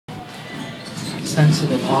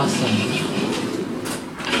sensitive, awesome.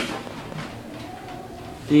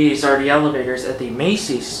 These are the elevators at the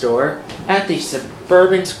Macy store at the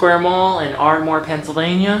Suburban Square Mall in Ardmore,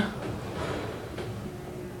 Pennsylvania.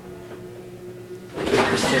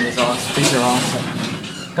 This thing is awesome. These are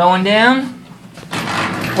awesome. Going down.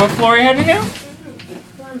 What floor are you heading to?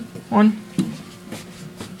 One.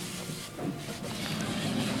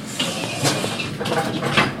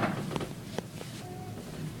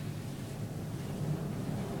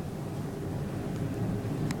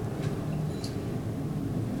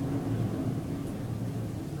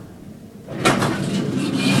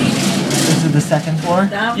 This is the second floor?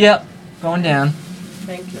 Down? Yep. Going down.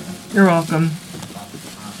 Thank you. You're welcome.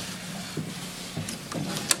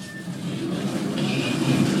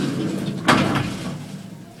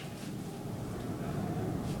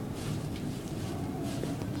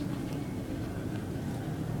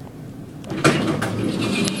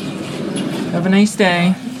 Have a nice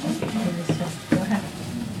day. Go ahead.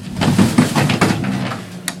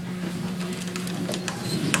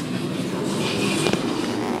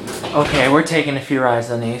 Okay, we're taking a few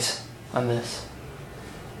rides on these. On this.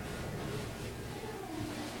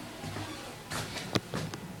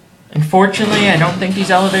 Unfortunately, I don't think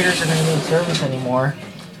these elevators are going to be in service anymore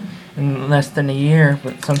in less than a year,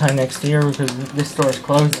 but sometime next year because this store is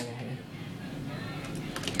closing.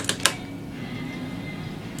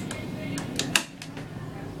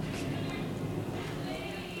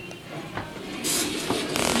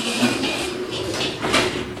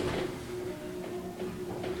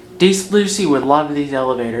 Dieselducy would love these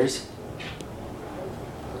elevators.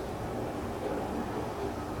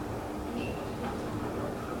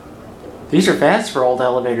 These are fast for old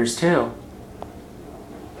elevators too.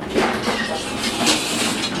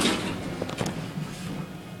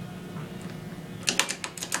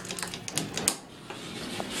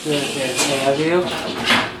 Good to have you.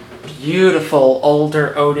 Beautiful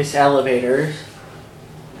older Otis elevators.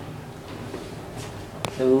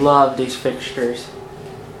 I love these fixtures.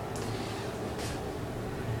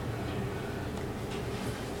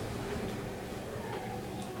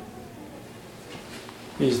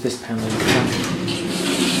 Use this pen.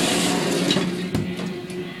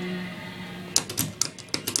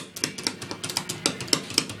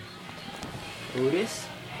 Otis.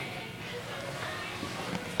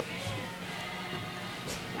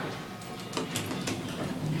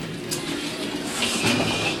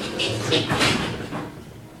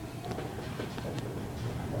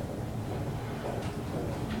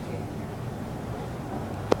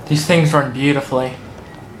 These things run beautifully.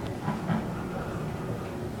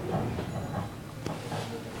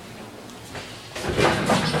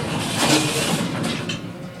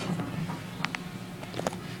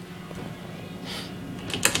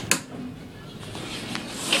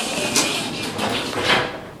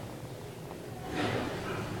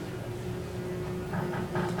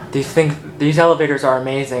 These elevators are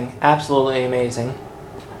amazing, absolutely amazing.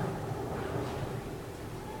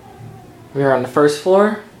 We are on the first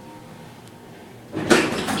floor.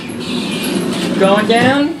 Going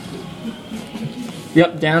down?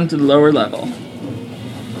 Yep, down to the lower level.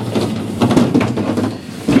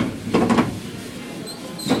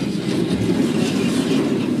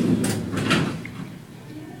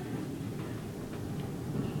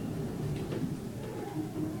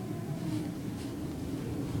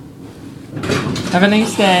 Have a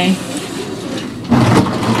nice day.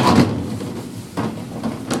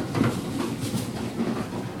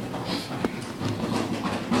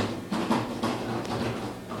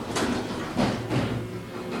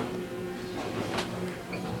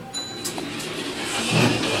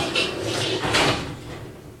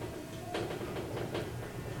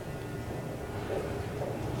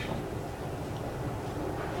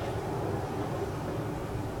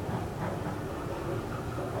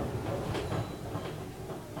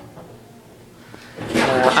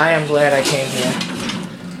 I am glad I came here.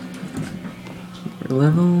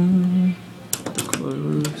 Level.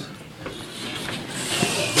 Close.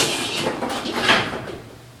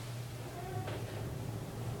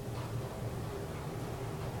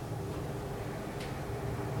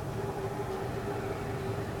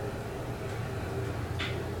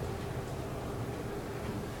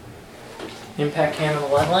 Impact cam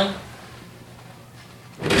and leveling.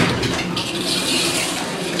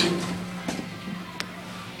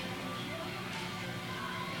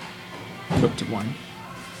 Up to one.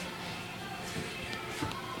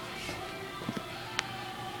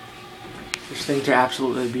 These things are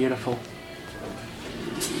absolutely beautiful.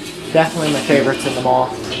 Definitely my favorites in the mall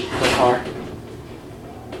so far.